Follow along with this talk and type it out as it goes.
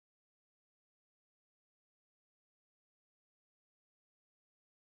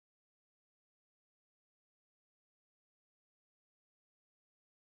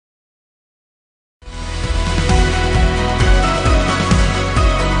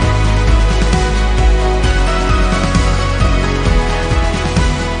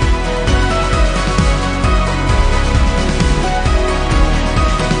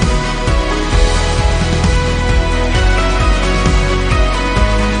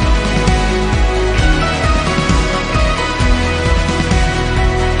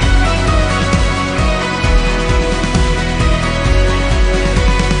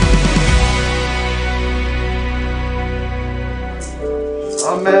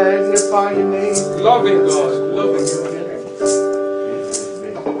magnify your name. Loving God. Loving God.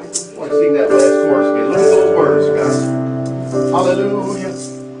 I want to sing that last chorus again. Look at those words, guys. Hallelujah.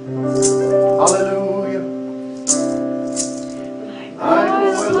 Hallelujah. I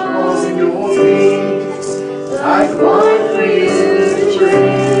was on your feet, like wine for you to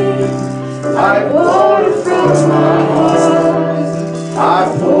drink, like water from my heart. I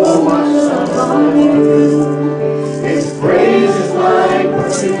pour myself on you. Its praise is like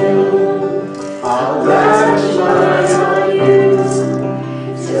perfume. I'll lavish mine on you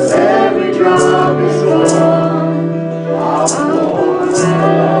till every drop is gone. I'll pour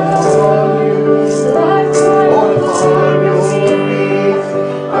myself on you. Pour upon your feet,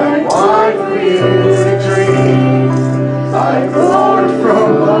 like wine for you to drink, like water from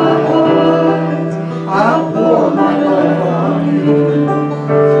my heart. I'll pour my love on you.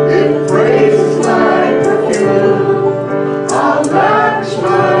 It praises like perfume. I'll lavish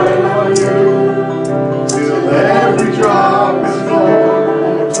mine on you till every drop is gone.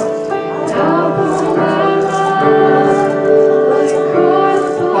 I'll pour my love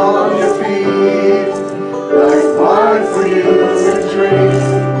on your feet, like wine for you to drink,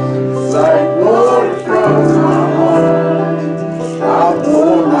 like water from my heart. I'll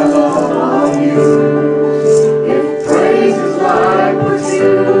pour my love on you. If praise is like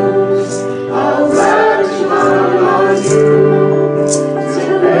perfume, I'll lavish mine on you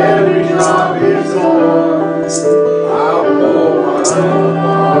till every drop is gone. I'll pour my love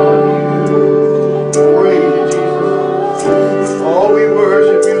on you. Praise you, Jesus. Oh, we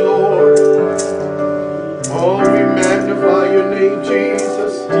worship you, Lord. Oh, we magnify your name,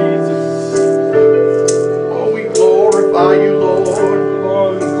 Jesus. Oh, we glorify you, Lord.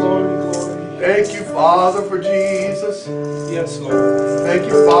 Glory, glory, glory. Thank you, Father, for Jesus. Yes, Lord. Thank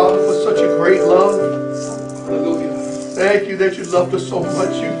you, Father, for such a great love. Hallelujah. Thank you that you loved us so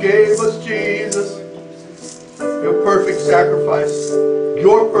much. You gave us Jesus. Your perfect sacrifice.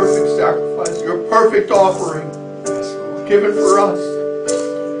 Your perfect sacrifice. Your perfect offering. Yes, Lord. Given for us.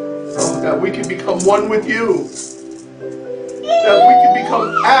 Oh, that we can become one with you. That we can become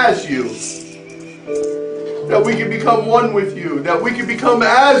as you. That we can become one with you. That we can become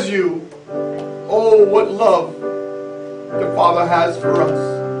as you. Oh, what love the Father has for us.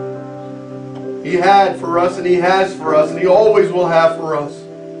 He had for us, and He has for us, and He always will have for us.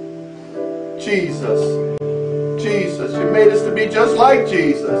 Jesus. Jesus. You made us to be just like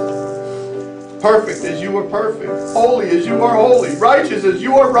Jesus. Perfect as you are perfect. Holy as you are holy. Righteous as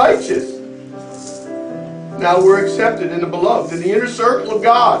you are righteous. Now we're accepted in the beloved, in the inner circle of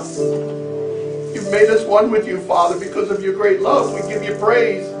God. You've made us one with you, Father, because of your great love. We give you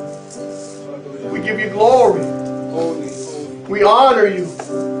praise. We give you glory. We honor you.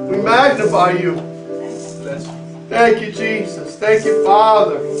 We magnify you. Thank you, Jesus. Thank you,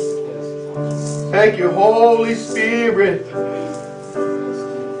 Father. Thank you, Holy Spirit.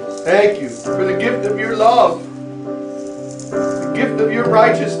 Thank you for the gift of your love. The gift of your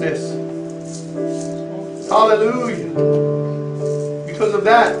righteousness. Hallelujah. Because of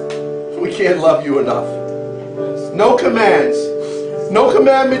that, we can't love you enough. No commands. No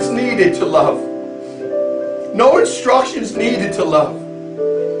commandments needed to love. No instructions needed to love.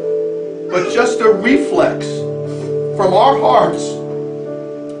 But just a reflex from our hearts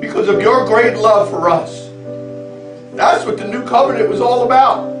because of your great love for us. That's what the new covenant was all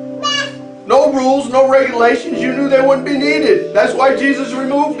about. No rules, no regulations. You knew they wouldn't be needed. That's why Jesus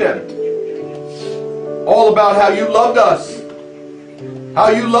removed them. All about how you loved us. How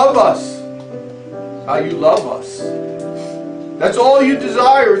you love us. How you love us. That's all you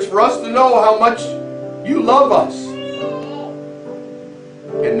desire, is for us to know how much you love us.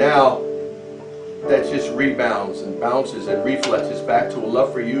 And now that just rebounds and bounces and reflexes back to a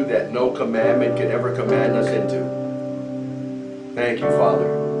love for you that no commandment can ever command us into. Thank you, Father.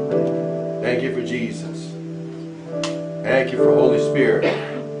 Thank you for Jesus. Thank you for Holy Spirit.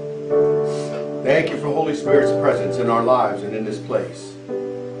 Thank you for Holy Spirit's presence in our lives and in this place.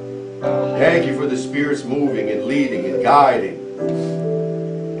 Thank you for the Spirit's moving and leading and guiding.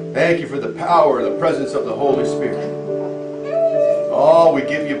 Thank you for the power and the presence of the Holy Spirit. Oh, we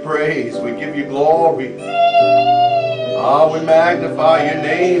give you praise. We give you glory. Oh, we magnify your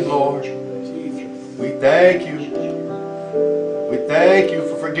name, Lord. We thank you. We thank you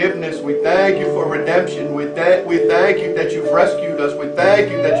for forgiveness. We thank you for redemption. We thank you that you've rescued us. We thank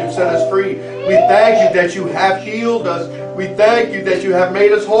you that you've set us free. We thank you that you have healed us. We thank you that you have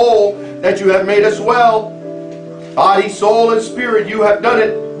made us whole, that you have made us well. Body, soul, and spirit, you have done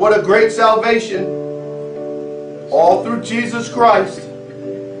it. What a great salvation. All through Jesus Christ.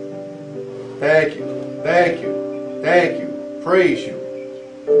 Thank you. Thank you. Thank you. Praise you.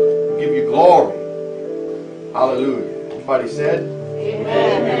 Glory. Hallelujah. Everybody said?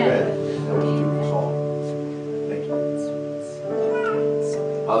 Amen. Amen. That was a beautiful song. Thank you.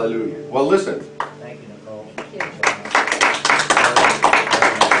 Hallelujah. Well, listen. Thank you, Nicole.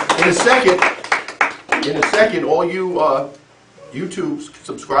 In a second, all you YouTube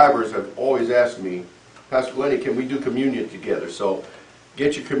subscribers have always asked me, Pastor Lenny, can we do communion together? So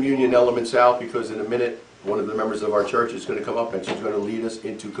get your communion elements out, because in a minute, one of the members of our church is going to come up and she's going to lead us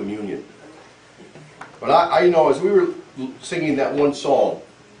into communion. But I know, as we were singing that one song,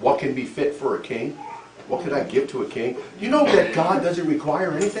 what can be fit for a king? What could I give to a king? You know that God doesn't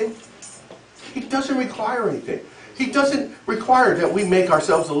require anything? He doesn't require anything. He doesn't require that we make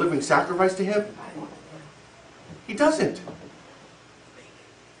ourselves a living sacrifice to Him. He doesn't.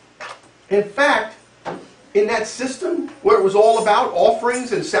 In fact, in that system where it was all about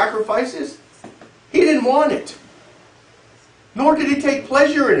offerings and sacrifices, He didn't want it. Nor did He take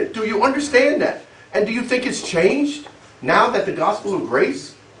pleasure in it. Do you understand that? And do you think it's changed now that the gospel of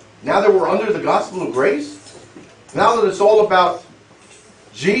grace, now that we're under the gospel of grace, now that it's all about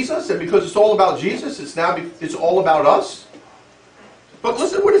Jesus, and because it's all about Jesus, it's all about us? But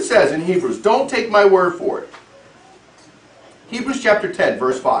listen what it says in Hebrews. Don't take my word for it. Hebrews chapter 10,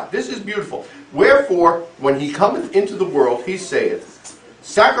 verse 5. This is beautiful. Wherefore, when He cometh into the world, He saith,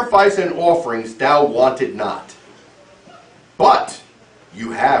 Sacrifice and offerings thou wanted not, but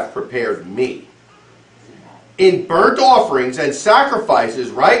you have prepared me. In burnt offerings and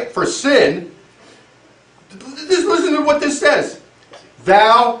sacrifices, right, for sin, listen to what this says.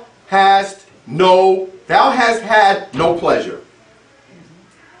 Thou hast had no pleasure.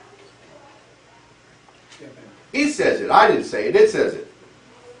 He says it. I didn't say it. It says it.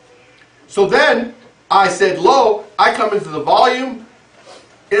 So then I said, Lo, I come into the volume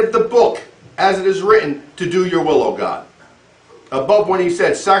of the book, as it is written, to do your will, O God. Above when He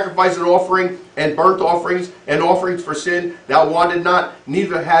said, Sacrifice and offering and burnt offerings and offerings for sin, thou wanted not,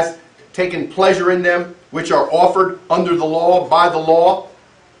 neither hast taken pleasure in them, which are offered under the law, by the law.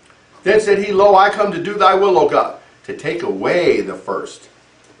 Then said He, Lo, I come to do thy will, O God, to take away the first,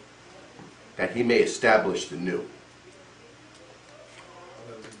 that He may establish the new.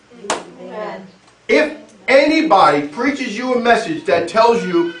 Amen. If anybody preaches you a message that tells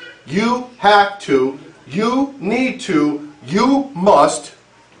you you have to, you need to, you must,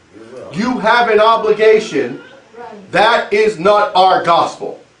 you have an obligation, that is not our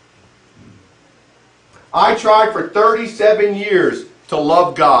gospel. I tried for 37 years to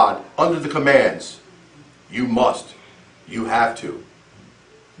love God under the commands. You must. You have to.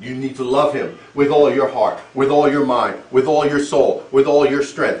 You need to love Him with all your heart, with all your mind, with all your soul, with all your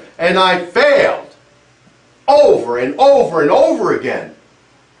strength. And I failed over and over and over again.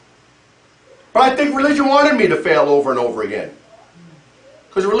 But I think religion wanted me to fail over and over again.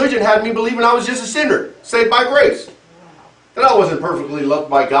 Because religion had me believing I was just a sinner, saved by grace. That I wasn't perfectly loved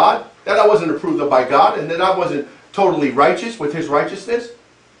by God, that I wasn't approved of by God, and that I wasn't totally righteous with His righteousness.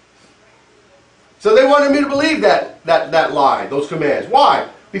 So they wanted me to believe that lie, those commands. Why?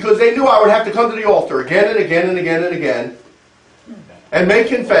 Because they knew I would have to come to the altar again and again and again and again and make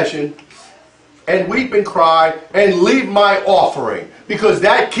confession and weep and cry and leave my offering, because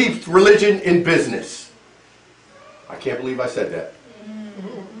that keeps religion in business. I can't believe I said that.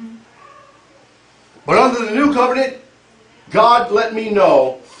 But under the new covenant, God let me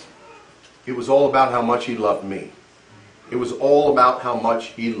know it was all about how much He loved me. It was all about how much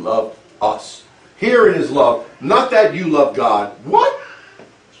He loved us. Here in His love, not that you love God, what?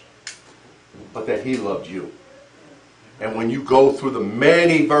 But that He loved you. And when you go through the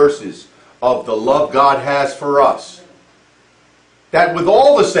many verses of the love God has for us, that with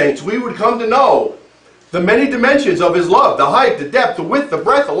all the saints we would come to know the many dimensions of His love, the height, the depth, the width, the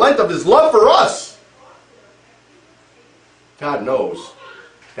breadth, the length of His love for us. God knows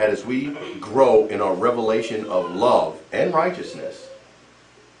that as we grow in our revelation of love and righteousness,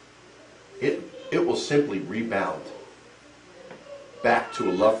 it will simply rebound back to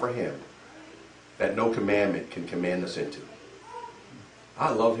a love for Him that no commandment can command us into. I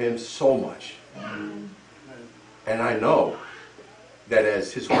love Him so much. And I know that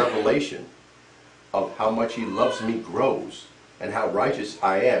as His revelation of how much He loves me grows, and how righteous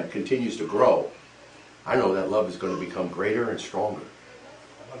I am continues to grow, I know that love is going to become greater and stronger.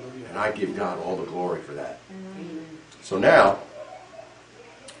 And I give God all the glory for that. So now,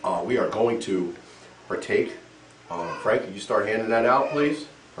 we are going to partake. Frank, could you start handing that out, please?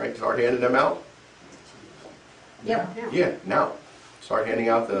 Frank, start handing them out. Yeah, now. Start handing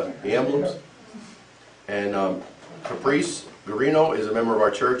out the emblems. And Caprice Garino is a member of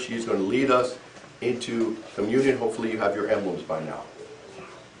our church. He's going to lead us into communion. Hopefully you have your emblems by now.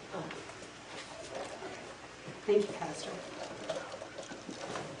 Thank you, Pastor.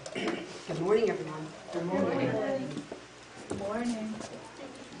 Good morning, everyone. Good morning. Good morning.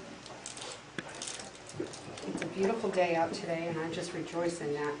 It's a beautiful day out today, and I just rejoice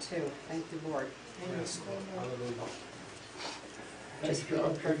in that too. Thank the Lord. Yes, Lord. Hallelujah. Just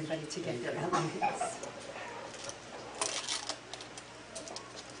waiting for everybody to get their elements.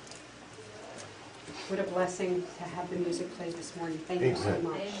 What a blessing to have the music played this morning. Thank you so Amen.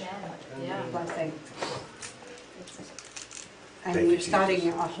 much. Amen. Yeah. Blessing. And Thank we're you, starting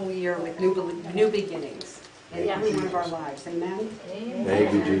Jesus. a whole year with new beginnings in Thank you, every one of our Jesus. lives. Amen? Amen.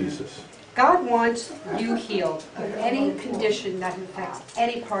 Thank you, Jesus. God wants you healed of any condition that affects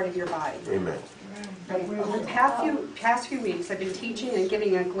any part of your body. Amen. Over the past few weeks, I've been teaching and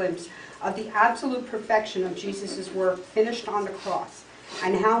giving a glimpse of the absolute perfection of Jesus' work finished on the cross,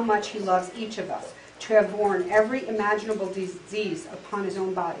 and how much he loves each of us to have borne every imaginable disease upon his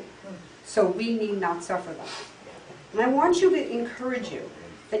own body, so we need not suffer them. And I want you to encourage you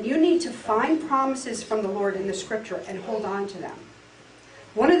that you need to find promises from the Lord in the Scripture and hold on to them.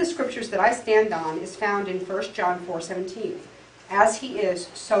 One of the scriptures that I stand on is found in 1 John 4:17. As he is,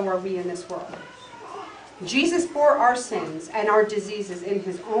 so are we in this world. Jesus bore our sins and our diseases in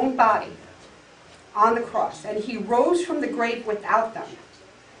his own body on the cross, and he rose from the grave without them.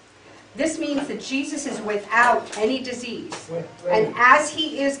 This means that Jesus is without any disease, and as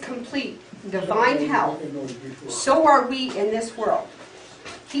he is complete, divine health, so are we in this world.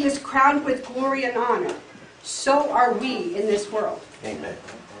 He is crowned with glory and honor, so are we in this world. Amen.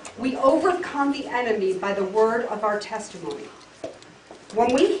 We overcome the enemy by the word of our testimony.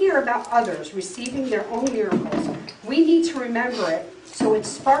 When we hear about others receiving their own miracles, we need to remember it so it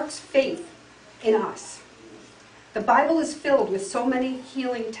sparks faith in us. The Bible is filled with so many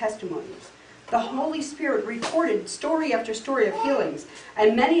healing testimonies. The Holy Spirit recorded story after story of healings,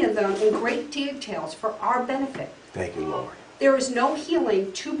 and many of them in great details for our benefit. Thank you, Lord. There is no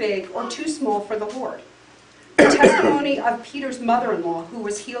healing too big or too small for the Lord. The testimony of Peter's mother-in-law, who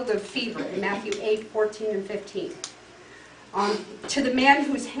was healed of fever in Matthew 8:14 and 15. To the man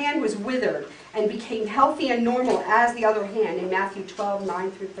whose hand was withered and became healthy and normal as the other hand in Matthew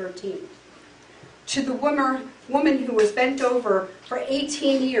 12:9 through 13. To the woman who was bent over for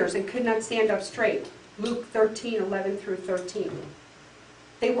 18 years and could not stand up straight, Luke 13:11 through 13.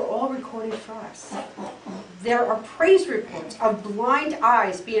 They were all recorded for us. There are praise reports of blind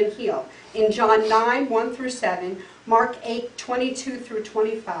eyes being healed in John 9:1 through 7, Mark 8:22 through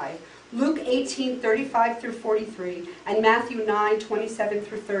 25, Luke 18:35 through 43, and Matthew 9:27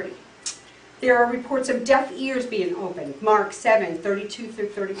 through 30. There are reports of deaf ears being opened, Mark 7:32 through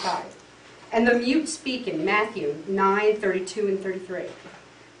 35, and the mute speaking, Matthew 9:32 and 33.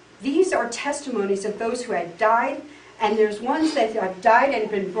 These are testimonies of those who had died, and there's ones that have died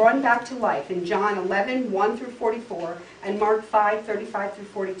and been brought back to life in John 11:1 through 44, and Mark 5:35 through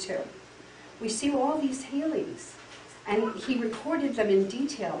 42. We see all these healings, and he recorded them in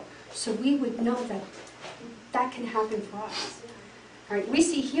detail so we would know that that can happen for us. All right, we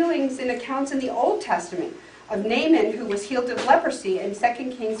see healings in accounts in the Old Testament of Naaman, who was healed of leprosy in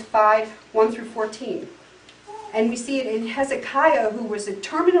 2 Kings 5:1 through 14. And we see it in Hezekiah, who was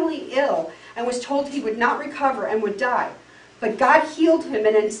terminally ill and was told he would not recover and would die. But God healed him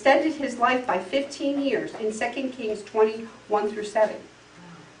and extended his life by 15 years in 2 Kings 20:1 through 7.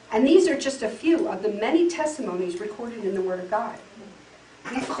 And these are just a few of the many testimonies recorded in the Word of God.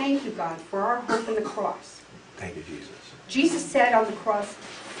 We thank you, God, for our hope in the cross. Thank you, Jesus. Jesus said on the cross,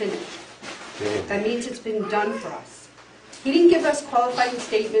 finished. Amen. That means it's been done for us. He didn't give us qualifying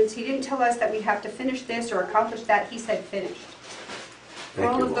statements. He didn't tell us that we have to finish this or accomplish that. He said finished. For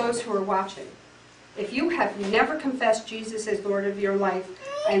Thank all you, of Lord. those who are watching, if you have never confessed Jesus as Lord of your life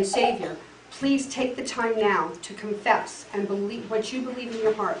and Savior, please take the time now to confess and believe what you believe in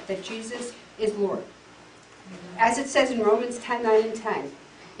your heart, that Jesus is Lord. As it says in Romans 10:9 and 10,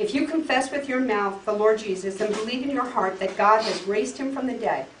 if you confess with your mouth the Lord Jesus and believe in your heart that God has raised him from the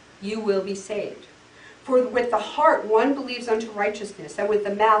dead, you will be saved. For with the heart one believes unto righteousness, and with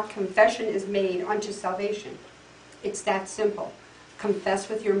the mouth confession is made unto salvation. It's that simple. Confess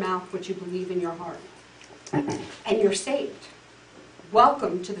with your mouth what you believe in your heart. And you're saved.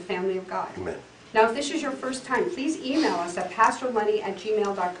 Welcome to the family of God. Amen. Now, if this is your first time, please email us at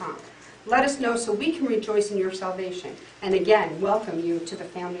pastorlenny@gmail.com. Let us know so we can rejoice in your salvation. And again, welcome you to the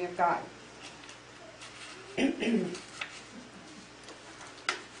family of God.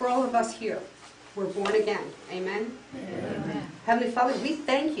 For all of us here, we're born again. Amen? Amen. Heavenly Father, we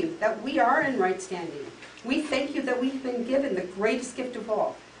thank you that we are in right standing. We thank you that we've been given the greatest gift of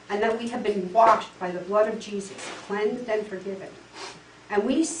all, and that we have been washed by the blood of Jesus, cleansed and forgiven. and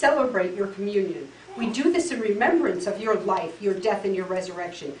we celebrate your communion. We do this in remembrance of your life, your death, and your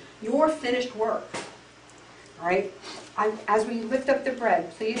resurrection, your finished work. All right? As we lift up the bread,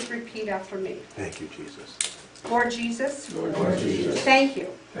 please repeat after me. Thank you, Jesus. Lord Jesus, Lord Jesus. Thank you.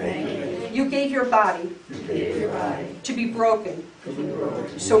 Thank you. You gave your body to be broken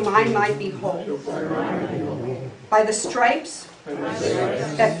so mine might be whole. By the stripes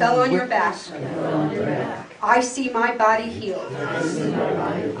that fell on your back, I see my body healed.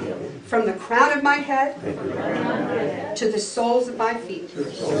 From the crown of my head to the soles of my feet.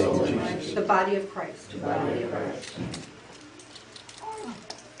 The body of Christ.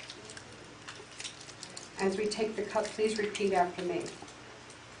 As we take the cup, please repeat after me.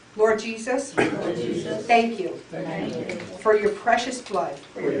 Lord Jesus, thank you for your precious blood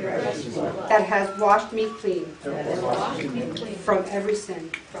that has washed me clean from every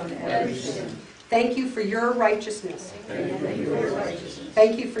sin. Thank you for your righteousness.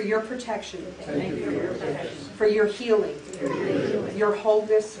 Thank you for your protection, for your healing, your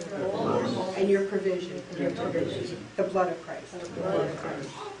wholeness, and your provision. The blood of Christ.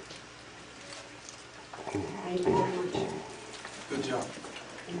 Thank you very much. Good job.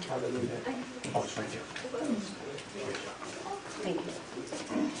 Hallelujah. Oh, it's right there. Thank you.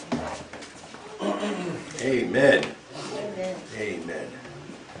 Amen. Amen.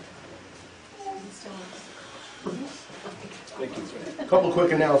 A couple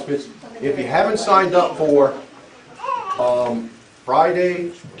quick announcements. If you haven't signed up for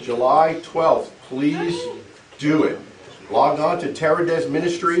Friday, July 12th, please do it. Log on to Terradez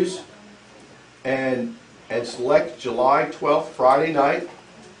Ministries and select July 12th, Friday night,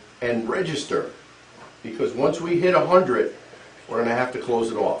 and register. Because once we hit 100, we're going to have to close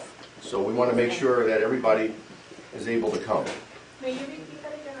it off. So we want to make sure that everybody is able to come. May you repeat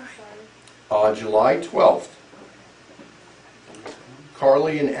that again? I'm sorry. July 12th,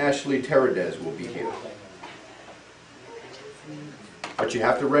 Carly and Ashley Terradez will be here. But you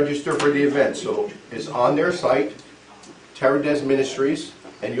have to register for the event. So it's on their site, Terradez Ministries,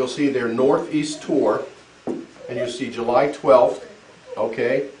 and you'll see their Northeast tour, and you'll see July 12th,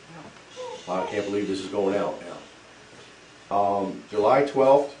 okay? I can't believe this is going out now. July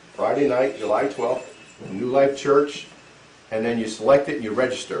 12th, Friday night, July 12th, New Life Church, and then you select it and you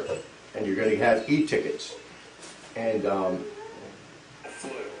register. And you're going to have e-tickets. And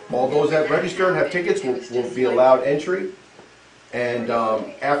all those that register and have tickets will be allowed entry. And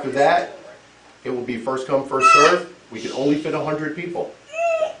after that, it will be first come, first serve. We can only fit 100 people.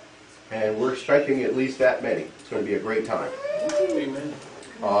 And we're expecting at least that many. It's going to be a great time. Amen.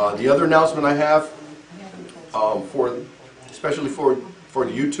 The other announcement I have, especially for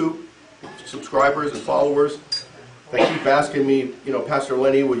the YouTube subscribers and followers, they keep asking me, Pastor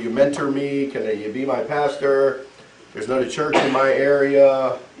Lenny, will you mentor me? Can you be my pastor? There's not a church in my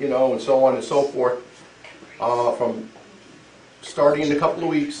area, and so on and so forth. From starting in a couple of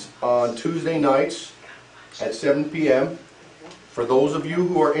weeks on Tuesday nights at 7 p.m. For those of you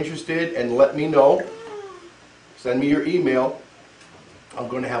who are interested, and let me know, send me your email. I'm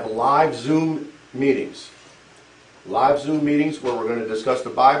going to have live Zoom meetings. Live Zoom meetings where we're going to discuss the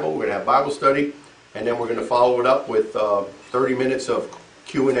Bible, we're going to have Bible study, and then we're going to follow it up with 30 minutes of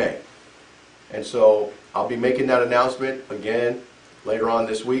Q&A. And so I'll be making that announcement again later on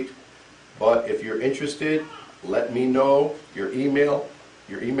this week. But if you're interested, let me know your email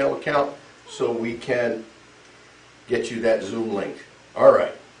account, so we can get you that Zoom link. All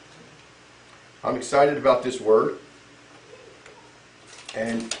right. I'm excited about this word.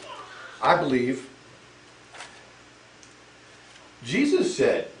 And I believe Jesus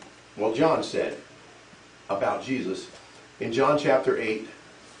said, John said about Jesus in John chapter 8,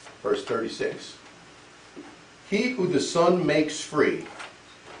 verse 36. He who the Son makes free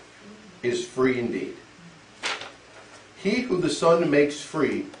is free indeed. He who the Son makes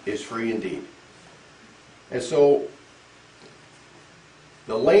free is free indeed. And so,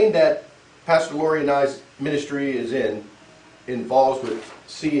 the lane that Pastor Lori and I's ministry is in involves with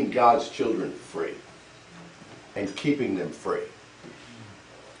seeing God's children free and keeping them free.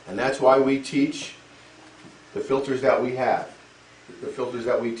 And that's why we teach the filters that we have, the filters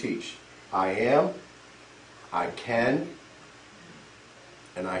that we teach. I am, I can,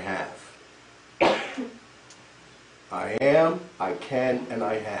 and I have. I am, I can, and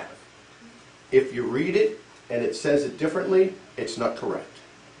I have. If you read it and it says it differently, it's not correct.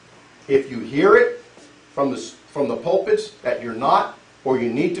 If you hear it from the pulpits that you're not, or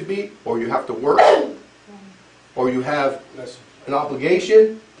you need to be, or you have to work, or you have an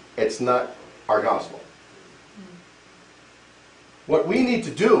obligation, it's not our gospel. What we need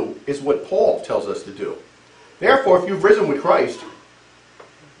to do is what Paul tells us to do. Therefore, if you've risen with Christ,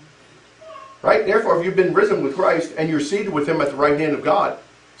 Right? Therefore, if you've been risen with Christ and you're seated with him at the right hand of God,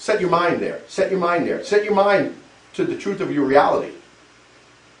 set your mind there. Set your mind there. Set your mind to the truth of your reality,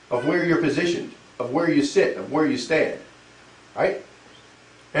 of where you're positioned, of where you sit, of where you stand. Right?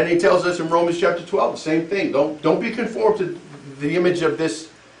 And he tells us in Romans chapter 12 the same thing. Don't be conformed to the image of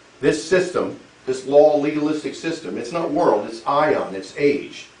this system, this law legalistic system. It's not world, it's ion, it's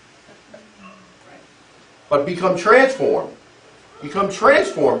age. But become transformed. Become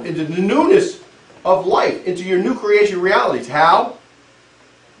transformed into the newness of life, into your new creation realities. How?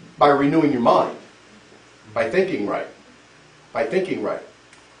 By renewing your mind. By thinking right. By thinking right.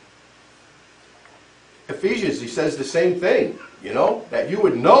 Ephesians, he says the same thing, you know, that you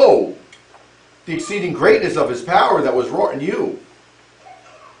would know the exceeding greatness of his power that was wrought in you.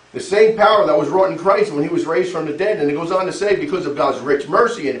 The same power that was wrought in Christ when he was raised from the dead. And it goes on to say, because of God's rich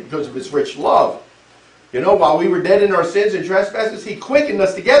mercy and because of his rich love, you know, while we were dead in our sins and trespasses, he quickened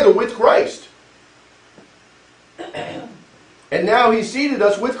us together with Christ. And now he's seated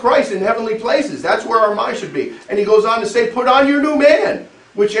us with Christ in heavenly places. That's where our mind should be. And he goes on to say, put on your new man,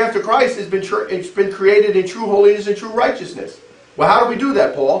 which after Christ has been created in true holiness and true righteousness. Well, how do we do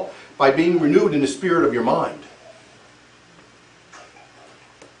that, Paul? By being renewed in the spirit of your mind.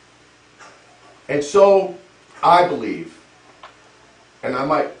 And so, I believe, and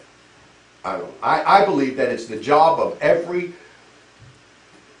I believe that it's the job of every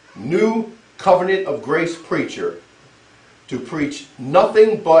new covenant of grace preacher to preach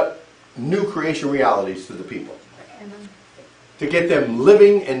nothing but new creation realities to the people. Amen. To get them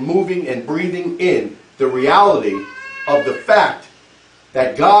living and moving and breathing in the reality of the fact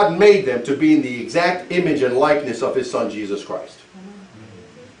that God made them to be in the exact image and likeness of his Son, Jesus Christ.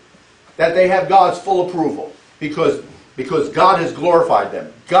 That they have God's full approval because God has glorified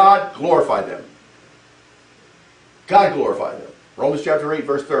them. God glorified them. God glorified them. Romans chapter 8,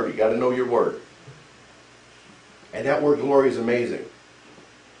 verse 30. You got to know your word. And that word glory is amazing.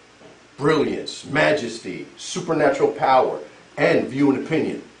 Brilliance, majesty, supernatural power, and view and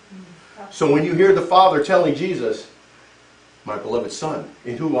opinion. So when you hear the Father telling Jesus, my beloved Son,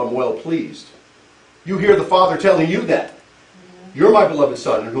 in whom I'm well pleased, you hear the Father telling you that. You're my beloved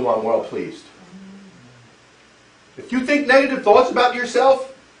Son, in whom I'm well pleased. If you think negative thoughts about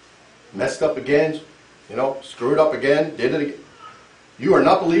yourself, messed up again, you know, screwed up again, did it again, you are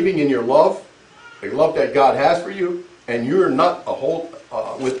not believing in your love, the love that God has for you, and you're not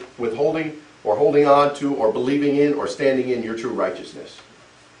withholding or holding on to or believing in or standing in your true righteousness.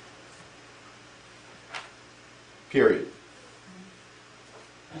 Period.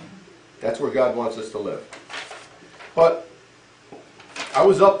 That's where God wants us to live. But I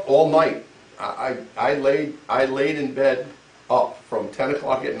was up all night. I laid in bed up from 10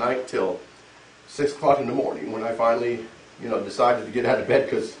 o'clock at night till 6 o'clock in the morning when I finally, decided to get out of bed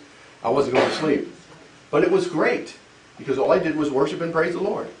because I wasn't going to sleep. But it was great because all I did was worship and praise the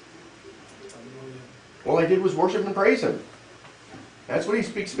Lord. All I did was worship and praise Him. That's what He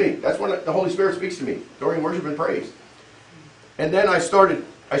speaks to me. That's when the Holy Spirit speaks to me, during worship and praise. And then I started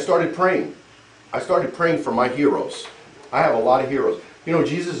praying. I started praying for my heroes. I have a lot of heroes.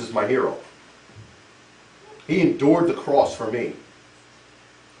 Jesus is my hero. He endured the cross for me.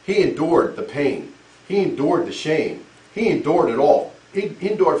 He endured the pain. He endured the shame. He endured it all. He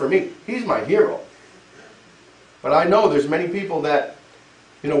endured for me. He's my hero. But I know there's many people that,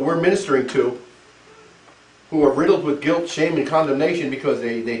 we're ministering to who are riddled with guilt, shame, and condemnation because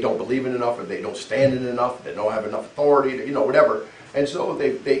they don't believe in enough, or they don't stand in enough, they don't have enough authority, whatever. And so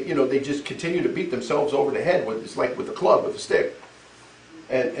they just continue to beat themselves over the head with, it's like with a club, with a stick.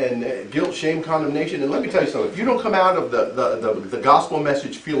 And guilt, shame, condemnation. And let me tell you something. If you don't come out of the gospel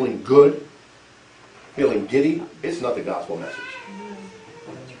message feeling good, feeling giddy, it's not the gospel message.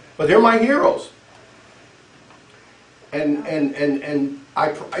 But they're my heroes. And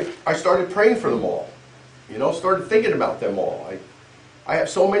I started praying for them all. Started thinking about them all. I have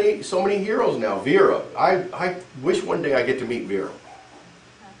so many heroes now. Vera. I wish one day I get to meet Vera.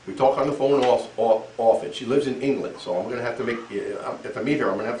 We talk on the phone often. She lives in England, so I'm going to have to if I meet her,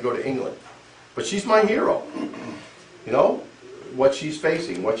 I'm going to have to go to England. But she's my hero. What she's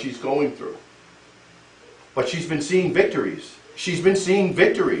facing, what she's going through. But she's been seeing victories. She's been seeing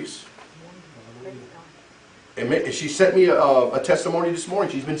victories. And she sent me a testimony this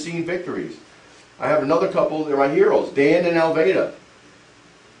morning. She's been seeing victories. I have another couple, they're my heroes, Dan and Alveda.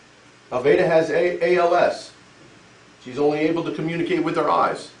 Alveda has ALS. She's only able to communicate with her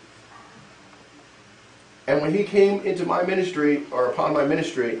eyes. And when he came into my ministry, or upon my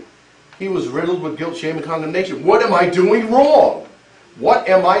ministry, he was riddled with guilt, shame, and condemnation. What am I doing wrong? What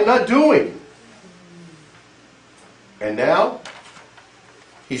am I not doing? And now,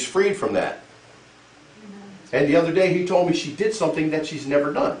 he's freed from that. And the other day he told me she did something that she's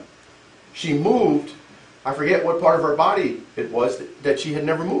never done. She moved, I forget what part of her body it was that she had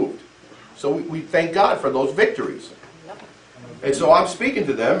never moved. So we thank God for those victories. And so I'm speaking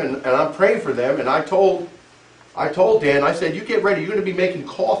to them and I'm praying for them. And I told Dan, I said, you get ready. You're going to be making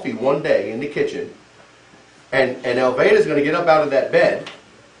coffee one day in the kitchen. And Elveda's going to get up out of that bed.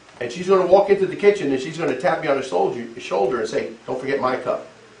 And she's going to walk into the kitchen and she's going to tap me on the shoulder and say, don't forget my cup.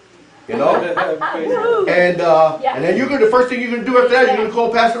 You know? And then the first thing you're going to do after that, you're going to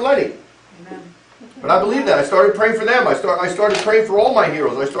call Pastor Lenny. But I believe that. I started praying for them. I started praying for all my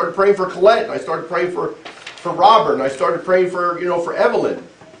heroes. I started praying for Colette. I started praying for Robert. And I started praying for, for Evelyn.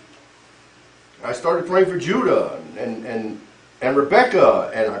 I started praying for Judah and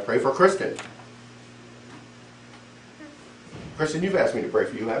Rebecca. And I pray for Kristen. Kristen, you've asked me to pray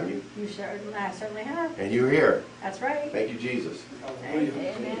for you, haven't you? I certainly have. And you're here. That's right. Thank you, Jesus.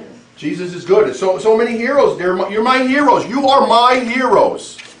 Amen. Jesus is good. And so many heroes. You're my heroes. You are my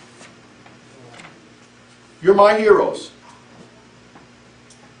heroes. You're my heroes.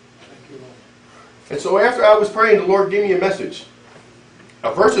 And so after I was praying, the Lord gave me a message.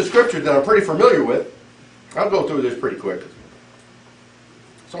 A verse of scripture that I'm pretty familiar with. I'll go through this pretty quick.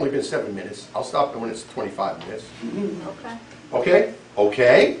 It's only been 7 minutes. I'll stop when it's 25 minutes. Okay. Okay?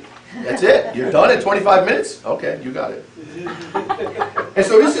 Okay? That's it? You're done in 25 minutes? Okay, you got it. And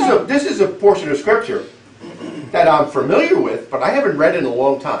so this is a portion of scripture that I'm familiar with, but I haven't read in a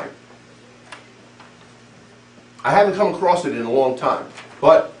long time. I haven't come across it in a long time,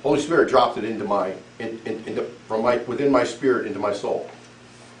 but Holy Spirit dropped it into within my spirit into my soul.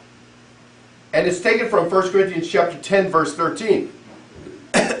 And it's taken from 1 Corinthians chapter 10, verse 13.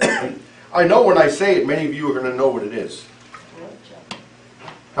 I know when I say it, many of you are going to know what it is.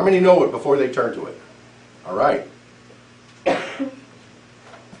 How many know it before they turn to it? All right.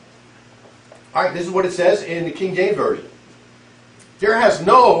 All right, this is what it says in the King James Version. There has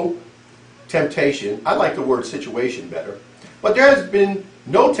no temptation, I like the word situation better, but there has been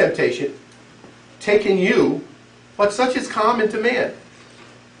no temptation taken you, but such is common to man.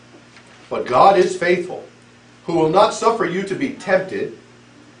 But God is faithful, who will not suffer you to be tempted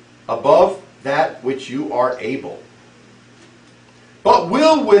above that which you are able, but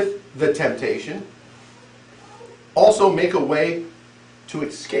will with the temptation also make a way to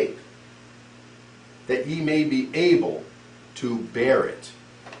escape, that ye may be able to bear it.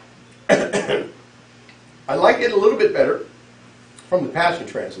 I like it a little bit better from the Passion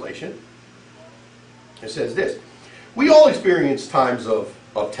Translation. It says this: we all experience times of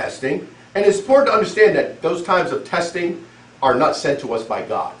testing, and it's important to understand that those times of testing are not sent to us by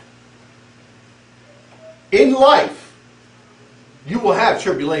God. In life, you will have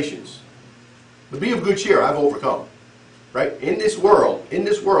tribulations. But be of good cheer, I've overcome. Right? In this world, in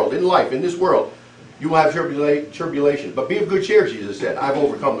life, in this world, you will have tribulation. But be of good cheer, Jesus said, I've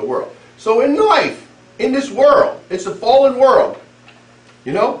overcome the world. So in life, in this world, it's a fallen world.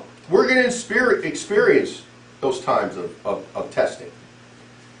 You know, we're going to experience those times of testing,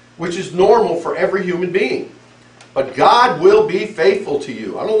 which is normal for every human being. But God will be faithful to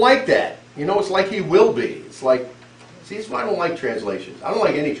you. I don't like that. You know, it's like He will be. It's like, see, that's why I don't like translations. I don't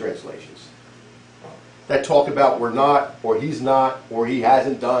like any translations that talk about we're not, or He's not, or He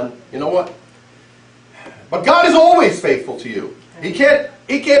hasn't done. You know what? But God is always faithful to you. He can't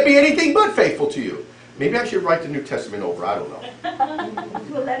be anything but faithful to you. Maybe I should write the New Testament over. I don't know.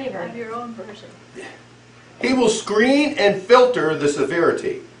 Well, let him have your own version. He will screen and filter the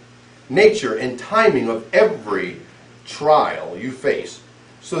severity, nature, and timing of every trial you face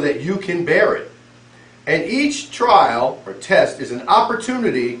so that you can bear it. And each trial or test is an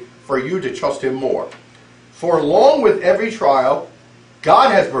opportunity for you to trust Him more. For along with every trial,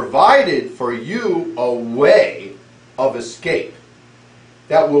 God has provided for you a way of escape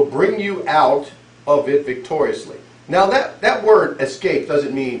that will bring you out of it victoriously. Now that word escape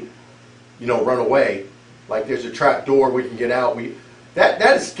doesn't mean, you know, run away, like there's a trap door we can get out. That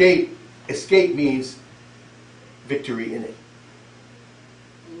escape means victory in it.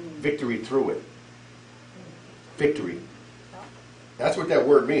 Victory through it. Victory. That's what that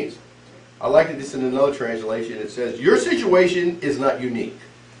word means. I like this in another translation. It says, your situation is not unique.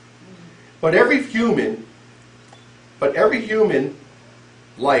 But every human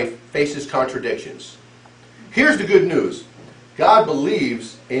life faces contradictions. Here's the good news. God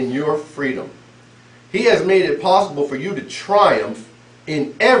believes in your freedom. He has made it possible for you to triumph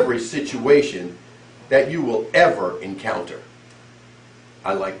in every situation that you will ever encounter.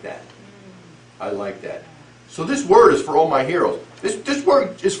 I like that. I like that. So this word is for all my heroes. This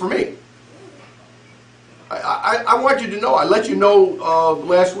word is for me. I want you to know. I let you know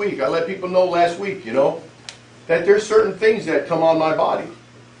last week. I let people know last week, you know. that there's certain things that come on my body.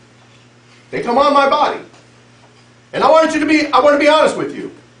 They come on my body. And I want to be honest with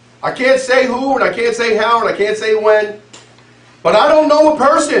you. I can't say who, and I can't say how, and I can't say when. But I don't know a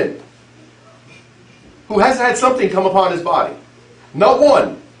person who hasn't had something come upon his body. Not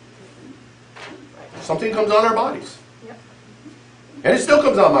one. Something comes on our bodies. Yep. And it still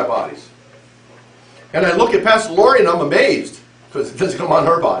comes on my bodies. And I look at Pastor Lori and I'm amazed because it doesn't come on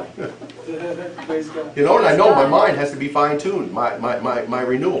her body. Praise God. You know, and I know my mind has to be fine-tuned. My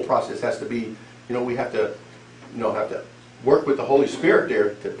renewal process has to be, you know, we have to, you know, have to work with the Holy Spirit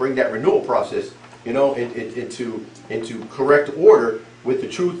there to bring that renewal process, you know, into correct order with the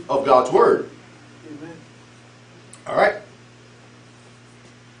truth of God's Word. Amen. All right?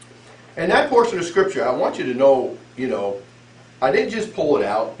 And that portion of Scripture, I want you to know, you know, I didn't just pull it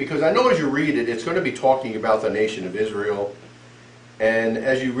out, because I know as you read it, it's going to be talking about the nation of Israel. And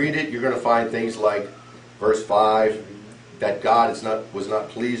as you read it, you're going to find things like verse 5, that God was not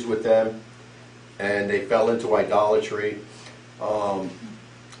pleased with them, and they fell into idolatry.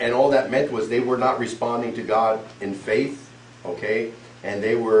 And all that meant was they were not responding to God in faith, okay? And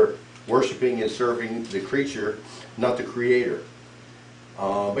they were worshiping and serving the creature, not the Creator.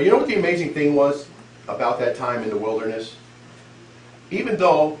 But you know what the amazing thing was about that time in the wilderness? Even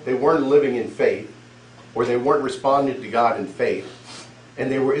though they weren't living in faith, or they weren't responding to God in faith, and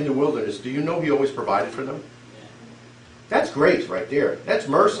they were in the wilderness, do you know He always provided for them? That's grace right there. That's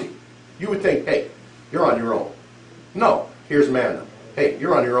mercy. You would think, hey, you're on your own. No, here's manna. Hey,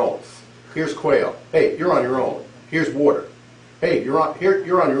 you're on your own. Here's quail. Hey, you're on your own. Here's water. Hey, you're on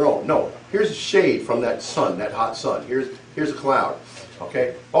your own. No, here's shade from that sun, that hot sun. Here's a cloud.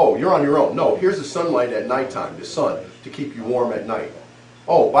 Okay? Oh, you're on your own. No, here's the sunlight at nighttime, the sun, to keep you warm at night.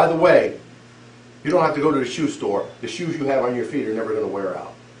 Oh, by the way, you don't have to go to the shoe store. The shoes you have on your feet are never going to wear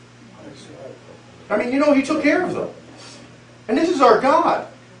out. I mean, you know, He took care of them. And this is our God.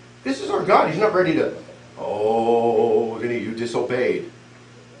 This is our God. He's not ready to, oh, you disobeyed.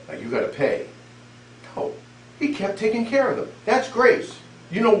 Now you got to pay. No. He kept taking care of them. That's grace.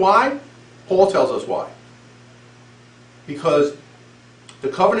 You know why? Paul tells us why. Because the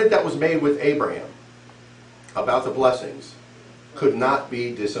covenant that was made with Abraham about the blessings could not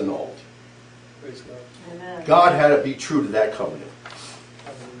be disannulled. Praise God. Amen. God had to be true to that covenant.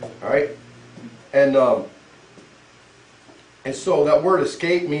 All right? And so that word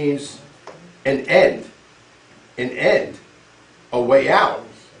escape means an end, a way out.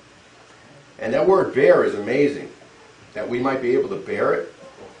 And that word bear is amazing, that we might be able to bear it.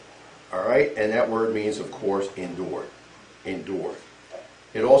 All right? And that word means, of course, endure. Endure.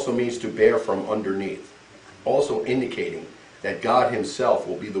 It also means to bear from underneath, also indicating that God Himself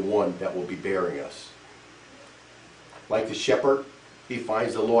will be the one that will be bearing us. Like the shepherd, he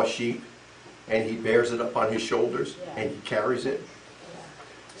finds the lost sheep, and he bears it upon his shoulders, and he carries it.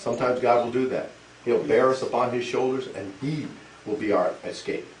 Sometimes God will do that. He'll bear us upon His shoulders, and He will be our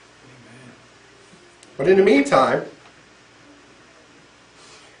escape. But in the meantime,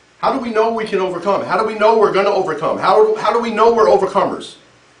 how do we know we can overcome? How do we know we're going to overcome? How do we know we're overcomers?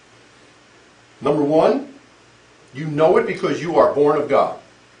 Number one, you know it because you are born of God.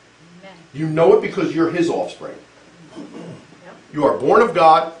 Amen. You know it because you're His offspring. Yep. You are born of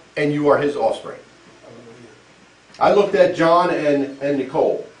God, and you are His offspring. I looked at John and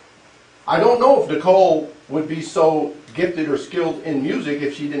Nicole. I don't know if Nicole would be so gifted or skilled in music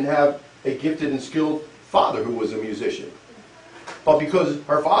if she didn't have a gifted and skilled father who was a musician. But because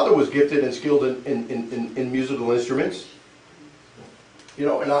her father was gifted and skilled in musical instruments, you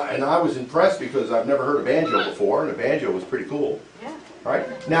know, and I was impressed because I've never heard a banjo before, and a banjo was pretty cool. Yeah.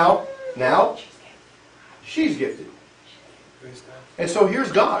 Right? Now, she's gifted. Praise God. And so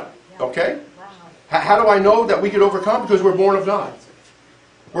here's God, okay? Wow. How do I know that we could overcome? Because we're born of God.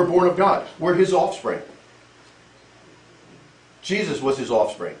 We're born of God. We're His offspring. Jesus was His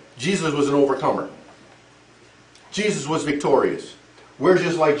offspring. Jesus was an overcomer. Jesus was victorious. We're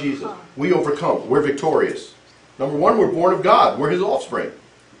just like Jesus. We overcome. We're victorious. Number one, we're born of God. We're His offspring.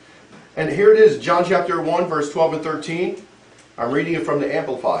 And here it is, John chapter 1, verse 12 and 13. I'm reading it from the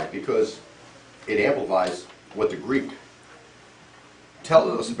Amplified because it amplifies what the Greek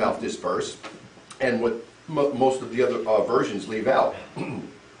tells us about this verse and what most of the other versions leave out.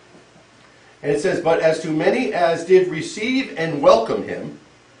 And it says, "But as to many as did receive and welcome Him,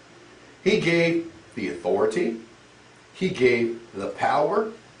 He gave the authority, He gave the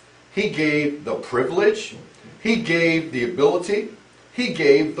power, He gave the privilege, He gave the ability, He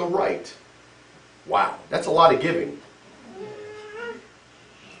gave the right." Wow, that's a lot of giving.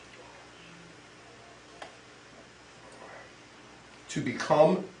 To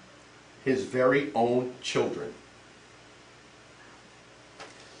become his very own children.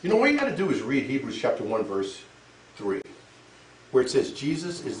 You know, what you got to do is read Hebrews chapter 1, verse 3, where it says,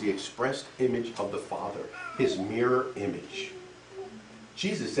 Jesus is the expressed image of the Father, his mirror image.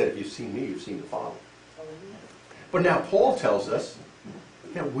 Jesus said, if you've seen me, you've seen the Father. But now Paul tells us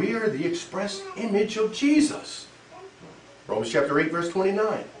that we are the expressed image of Jesus. Romans chapter 8, verse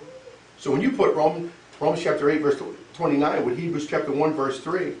 29. So when you put Romans chapter 8, verse 29 with Hebrews chapter 1, verse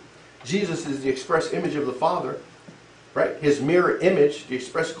 3, Jesus is the express image of the Father, right? His mirror image, the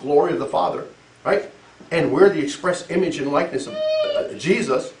express glory of the Father, right? And we're the express image and likeness of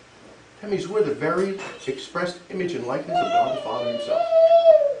Jesus. That means we're the very expressed image and likeness of God the Father himself.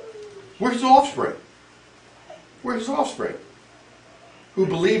 We're his offspring. We're his offspring who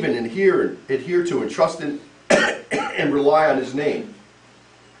believe in and adhere to and trust in and rely on his name.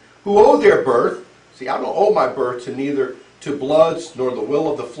 Who owe their birth. See, I don't owe my birth to neither to bloods, nor the will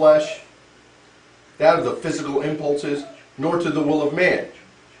of the flesh, that of the physical impulses, nor to the will of man,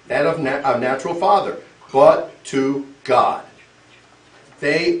 that of a natural father, but to God.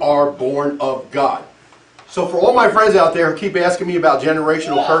 They are born of God. So for all my friends out there who keep asking me about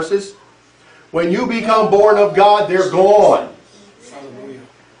generational curses, when you become born of God, they're gone. Hallelujah.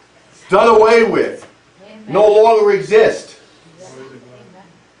 Done away with. No longer exist.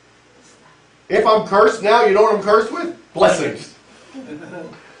 If I'm cursed now, you know what I'm cursed with? Blessings.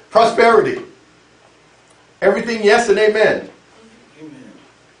 Prosperity. Everything yes and amen. Amen.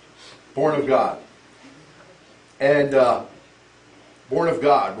 Born of God. And born of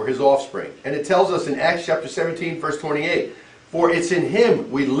God, we're his offspring. And it tells us in Acts chapter 17, verse 28, for it's in him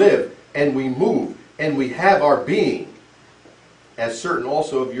we live and we move and we have our being, as certain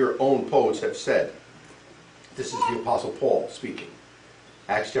also of your own poets have said. This is the Apostle Paul speaking.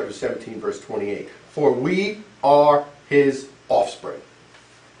 Acts chapter 17, verse 28. For we are his offspring.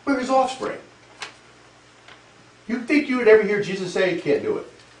 We're his offspring. You think you would ever hear Jesus say, can't do it?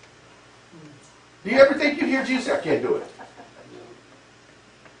 Do you ever think you'd hear Jesus say, I can't do it?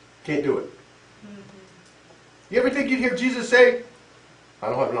 Can't do it. You ever think you'd hear Jesus say, I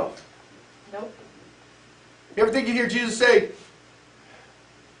don't have enough? Nope. You ever think you'd hear Jesus say,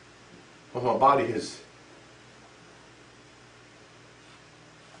 well, my body is,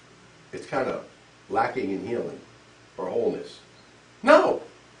 it's kind of lacking in healing or wholeness? No.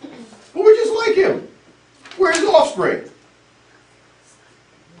 But we're just like him. We're his offspring.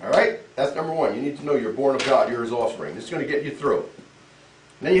 Alright? That's number one. You need to know you're born of God. You're his offspring. This is going to get you through.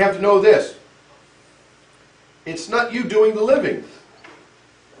 And then you have to know this. It's not you doing the living.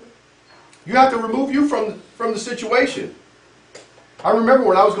 You have to remove you from the situation. I remember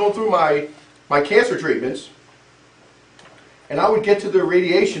when I was going through my cancer treatments, and I would get to the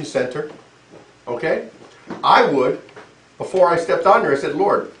radiation center, okay? I would, before I stepped on there, I said,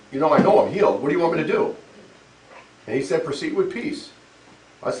 Lord, you know I'm healed. What do you want me to do? And he said, proceed with peace.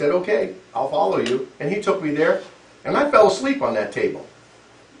 I said, okay, I'll follow you. And he took me there, and I fell asleep on that table.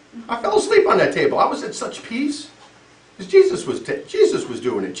 I fell asleep on that table. I was at such peace. Because Jesus was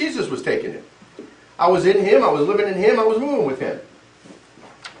doing it. Jesus was taking it. I was in him. I was living in him. I was moving with him.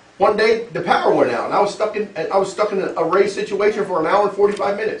 One day, the power went out, and I was stuck in a raised situation for an hour and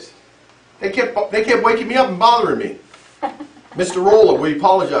 45 minutes. They kept waking me up and bothering me. Mr. Rolla, we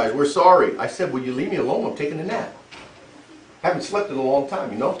apologize. We're sorry. I said, will you leave me alone? I'm taking a nap. I haven't slept in a long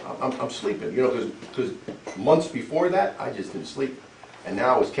time, you know. I'm sleeping, you know, because months before that, I just didn't sleep. And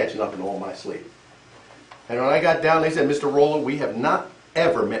now I was catching up in all my sleep. And when I got down, they said, Mr. Rolla, we have not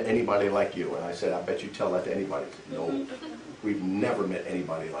ever met anybody like you. And I said, I bet you tell that to anybody. No, we've never met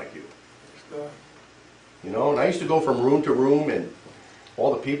anybody like you. You know, and I used to go from room to room, and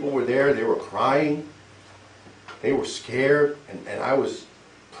all the people were there. They were crying. They were scared. And I was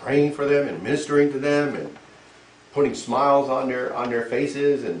praying for them and ministering to them and putting smiles on their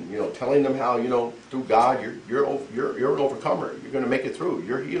faces, and you know, telling them how, you know, through God you're an overcomer. You're going to make it through.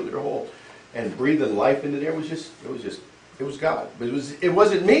 You're healed. You're whole. And breathing life into there it was God. But it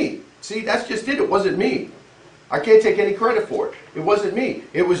wasn't me. See, that's just it. It wasn't me. I can't take any credit for it. It wasn't me.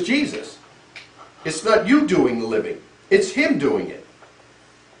 It was Jesus. It's not you doing the living. It's him doing it.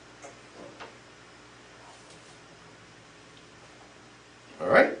 All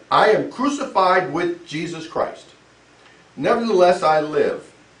right? I am crucified with Jesus Christ. Nevertheless I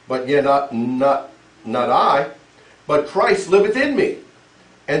live, but yet not I, but Christ liveth in me.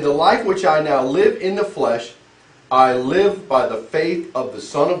 And the life which I now live in the flesh, I live by the faith of the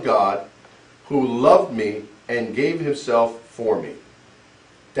Son of God, who loved me and gave himself for me.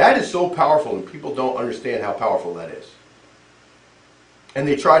 That is so powerful, and people don't understand how powerful that is. And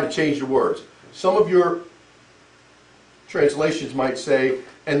they try to change the words. Some of your translations might say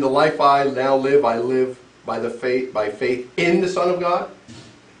And the life I now live, I live by faith in the Son of God?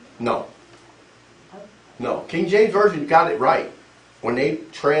 No. No. King James Version got it right when they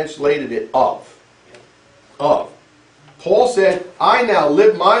translated it of. Of. Paul said, I now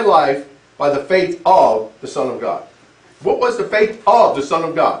live my life by the faith of the Son of God. What was the faith of the Son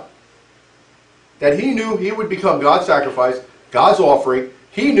of God? That he knew he would become God's sacrifice, God's offering.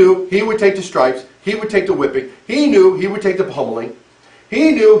 He knew he would take the stripes. He would take the whipping. He knew he would take the pummeling.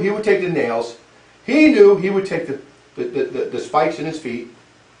 He knew he would take the nails. He knew he would take the spikes in his feet.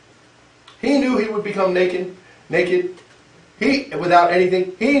 He knew he would become naked. Without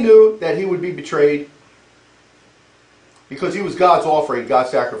anything. He knew that he would be betrayed. Because he was God's offering, God's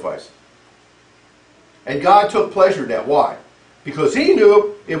sacrifice. And God took pleasure in that. Why? Because he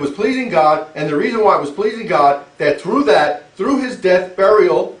knew it was pleasing God, and the reason why it was pleasing God, that through his death,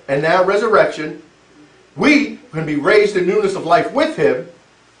 burial, and now resurrection, we can be raised in newness of life with him,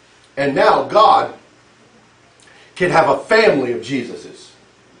 and now God can have a family of Jesuses.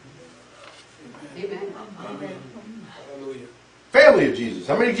 Amen. Hallelujah. Family of Jesus.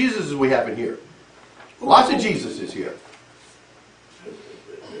 How many Jesuses we have in here? Lots of Jesuses here.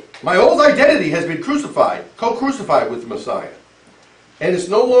 My old identity has been crucified, co-crucified with the Messiah. And it's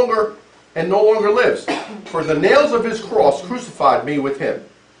no longer lives. For the nails of his cross crucified me with him.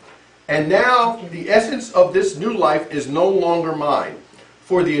 And now the essence of this new life is no longer mine.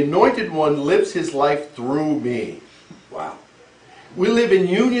 For the Anointed One lives his life through me. Wow. We live in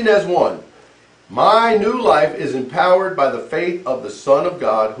union as one. My new life is empowered by the faith of the Son of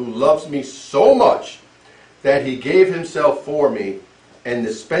God, who loves me so much that he gave himself for me and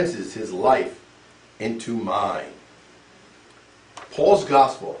dispenses his life into mine. Paul's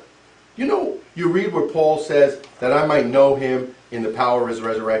gospel. You know, you read where Paul says that I might know him in the power of his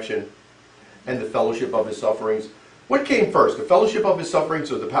resurrection and the fellowship of his sufferings. What came first, the fellowship of his sufferings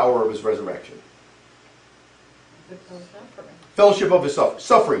or the power of his resurrection? Fellowship of his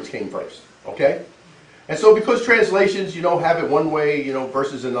sufferings came first. Okay? And so because translations, have it one way,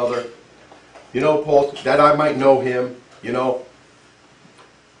 versus another. Paul, that I might know him,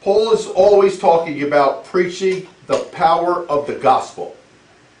 Paul is always talking about preaching the power of the gospel.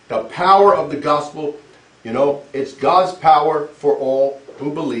 The power of the gospel, it's God's power for all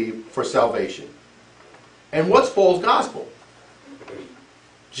who believe for salvation. And what's Paul's gospel?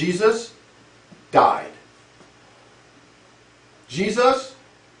 Jesus died. Jesus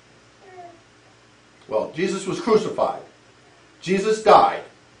was crucified. Jesus died.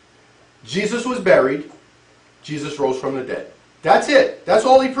 Jesus was buried. Jesus rose from the dead. That's it. That's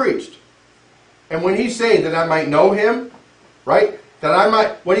all he preached. And when he's saying that I might know him, right?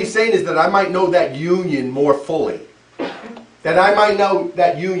 What he's saying is that I might know that union more fully. That I might know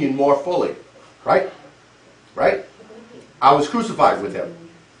that union more fully. Right? Right? I was crucified with him.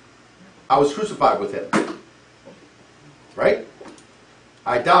 I was crucified with him. Right?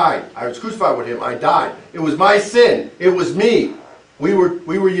 I died. I was crucified with him. I died. It was my sin. It was me. We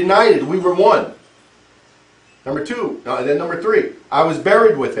were united. We were one. Number two. And then number three. I was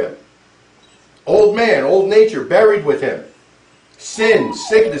buried with him. Old man, old nature, buried with him. Sin,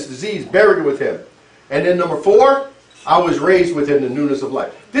 sickness, disease, buried with him. And then number four, I was raised with him in the newness of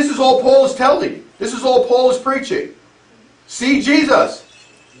life. This is all Paul is telling you. This is all Paul is preaching. See Jesus.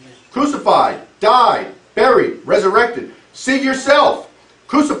 Crucified, died, buried, resurrected. See yourself.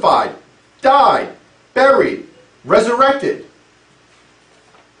 Crucified, died, buried, resurrected.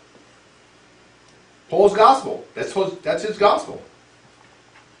 Paul's gospel. That's his gospel.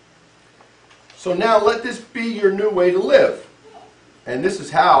 So now let this be your new way to live. And this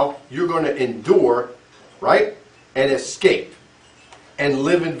is how you're going to endure, right? And escape. And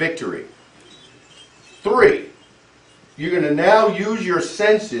live in victory. 3, you're going to now use your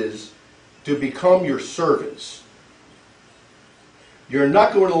senses to become your servants. You're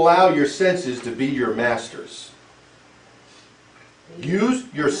not going to allow your senses to be your masters. Use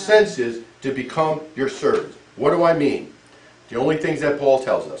your senses to become your servants. What do I mean? The only things that Paul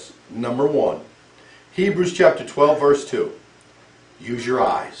tells us. Number 1, Hebrews chapter 12, verse 2. Use your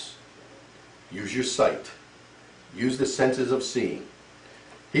eyes. Use your sight. Use the senses of seeing.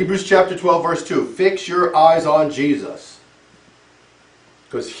 Hebrews chapter 12, verse 2. Fix your eyes on Jesus.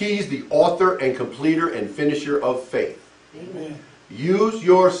 Because he's the author and completer and finisher of faith. Amen. Use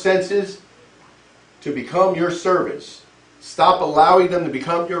your senses to become your servants. Stop allowing them to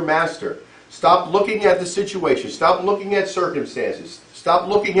become your master. Stop looking at the situation. Stop looking at circumstances. Stop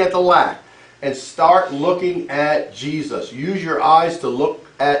looking at the lack. And start looking at Jesus. Use your eyes to look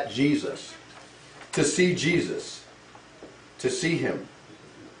at Jesus. To see Jesus. To see him.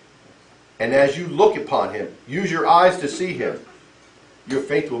 And as you look upon him, use your eyes to see him. your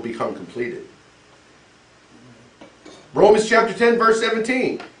faith will become completed. Romans chapter 10, verse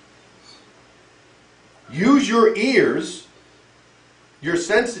 17. Use your ears, the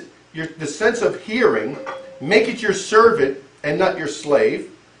sense of hearing, make it your servant and not your slave.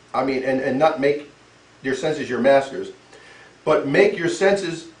 And not make your senses your masters, but make your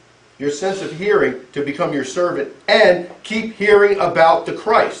sense of hearing to become your servant, and keep hearing about the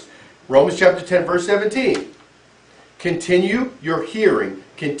Christ. Romans chapter 10, verse 17. Continue your hearing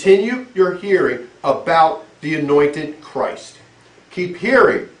about the anointed Christ. Keep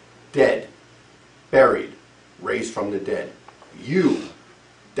hearing. Dead, buried, raised from the dead. You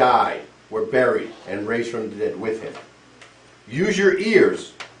died, were buried, and raised from the dead with him. Use your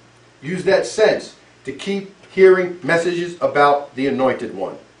ears, use that sense to keep hearing messages about the anointed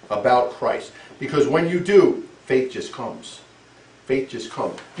one, about Christ. Because when you do, faith just comes. Faith just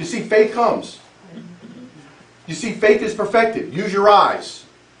comes. You see, faith comes. You see, faith is perfected. Use your eyes.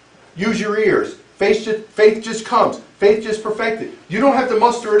 Use your ears. Faith just comes. Faith just perfected. You don't have to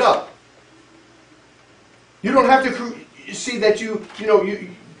muster it up. You don't have to see that you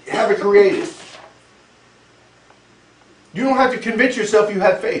have it created. You don't have to convince yourself you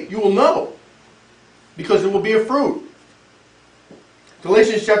have faith. You will know. Because it will be a fruit.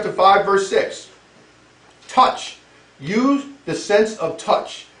 Galatians chapter 5, verse 6. Touch. Use the sense of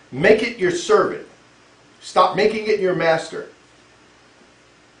touch. Make it your servant. Stop making it your master.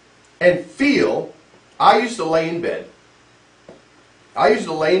 And feel. I used to lay in bed.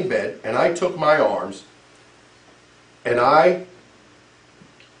 And I took my arms and I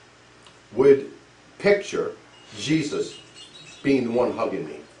would picture Jesus being the one hugging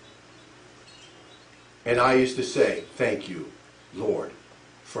me. And I used to say, thank you, Lord,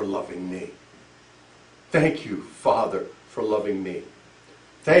 for loving me. Thank you, Father, for loving me.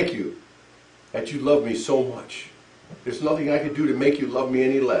 Thank you that you love me so much. There's nothing I could do to make you love me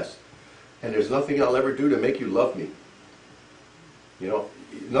any less. And there's nothing I'll ever do to make you love me. You know,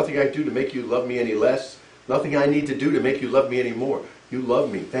 nothing I do to make you love me any less. Nothing I need to do to make you love me any more. You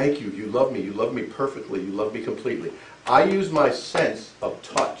love me. Thank you. You love me. You love me perfectly. You love me completely. I use my sense of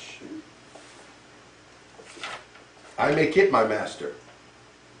touch. I make it my master.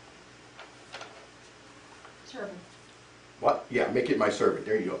 Servant. What? Yeah, make it my servant.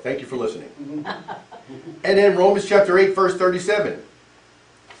 There you go. Thank you for listening. And then Romans chapter 8, verse 37.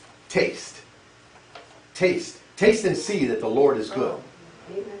 Taste. Taste. Taste and see that the Lord is good.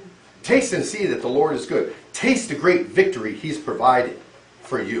 Amen. Taste and see that the Lord is good. Taste the great victory He's provided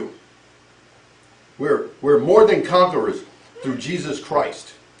for you. We're more than conquerors through Jesus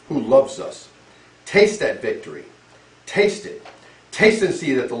Christ, who loves us. Taste that victory. Taste it. Taste and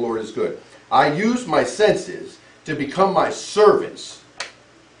see that the Lord is good. I use my senses to become my servants,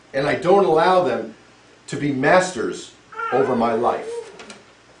 and I don't allow them to be masters over my life.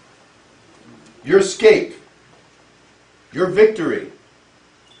 Your escape, your victory,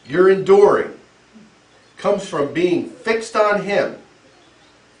 your enduring comes from being fixed on Him,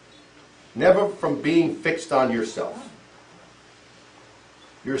 never from being fixed on yourself.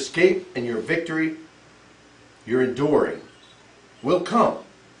 Your escape and your victory, your enduring, will come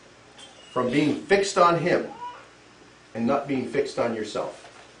from being fixed on Him and not being fixed on yourself.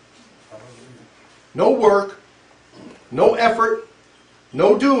 No work, no effort,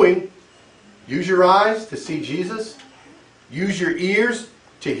 no doing. Use your eyes to see Jesus. Use your ears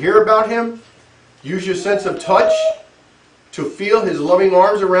to hear about Him. Use your sense of touch to feel His loving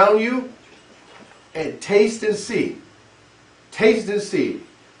arms around you. And taste and see. Taste and see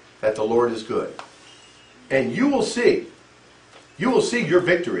that the Lord is good. And you will see. You will see your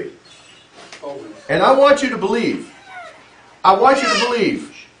victory. And I want you to believe. I want you to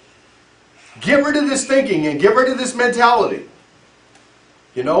believe. Get rid of this thinking and get rid of this mentality.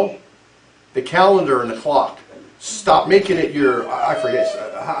 You know, the calendar and the clock. Stop making it your,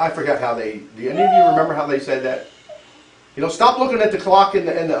 I forgot how they, do any of you remember how they said that? You know, stop looking at the clock and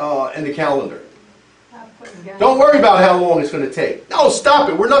the calendar. Don't worry about how long it's going to take. No, stop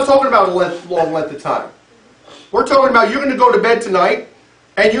it. We're not talking about a long length of time. We're talking about you're going to go to bed tonight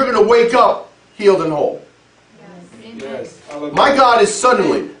and you're going to wake up healed and whole. Yes. My God is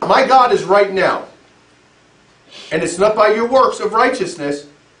suddenly. My God is right now. And it's not by your works of righteousness,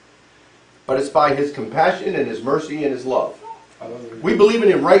 but it's by His compassion and His mercy and His love. We believe in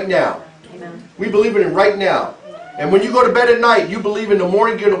Him right now. We believe in Him right now. And when you go to bed at night, you believe in the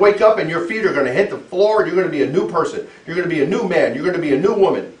morning you're going to wake up and your feet are going to hit the floor and you're going to be a new person. You're going to be a new man. You're going to be a new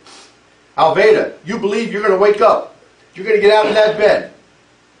woman. Alveda, you believe you're going to wake up. You're going to get out of that bed.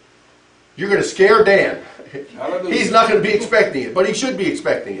 You're going to scare Dan. He's not going to be expecting it, but he should be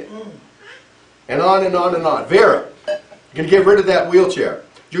expecting it. And on and on and on. Vera, You're going to get rid of that wheelchair.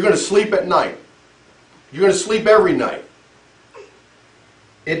 You're going to sleep at night. You're going to sleep every night.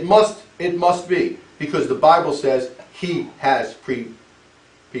 It must be, because the Bible says He has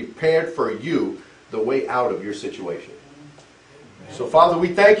prepared for you the way out of your situation. So, Father, we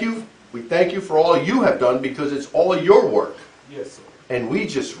thank you. We thank you for all you have done, because it's all your work. Yes, sir. And we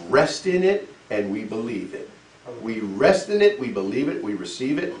just rest in it and we believe it. We rest in it, we believe it, we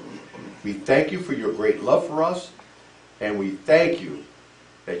receive it. We thank you for your great love for us. And we thank you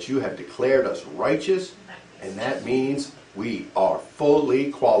that you have declared us righteous. And that means we are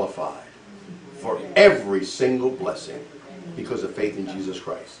fully qualified for every single blessing because of faith in Jesus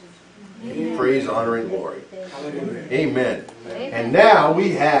Christ. Praise, honor, and glory. Amen. And now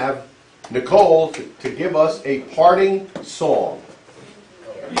we have Nicole to give us a parting song.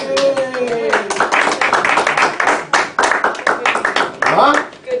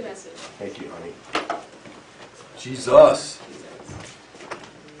 Huh? Good message. Thank you, honey. Jesus.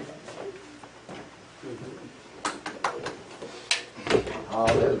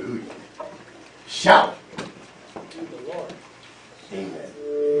 Hallelujah. Shout. Amen.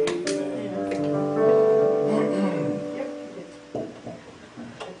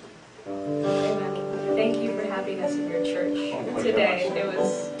 Thank you for having us in your church today. It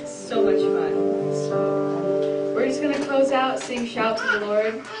was so much fun. So we're just going to close out, sing Shout to the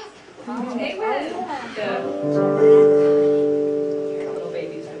Lord. Amen. The little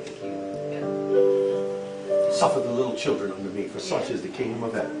babies are really cute. Suffer the little children unto me, for such is the kingdom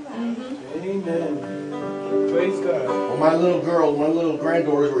of heaven. Amen. Praise God. When my little girls, my little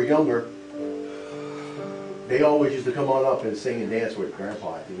granddaughters were younger, they always used to come on up and sing and dance with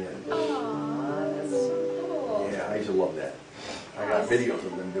Grandpa at the end. Aww, that's so cool. Yeah, I used to love that. I got videos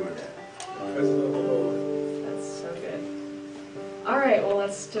of them doing that. Praise the Lord. That's so good. All right, well,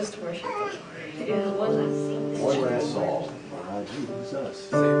 let's just worship the Lord. And one last song. One last song. My Jesus.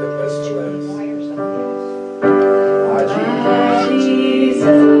 Sing the best to last. My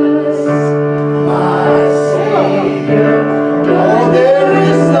Jesus, my Savior. Oh, there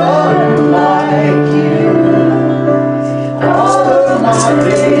is none like you. All of my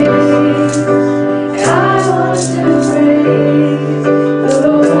days, I want to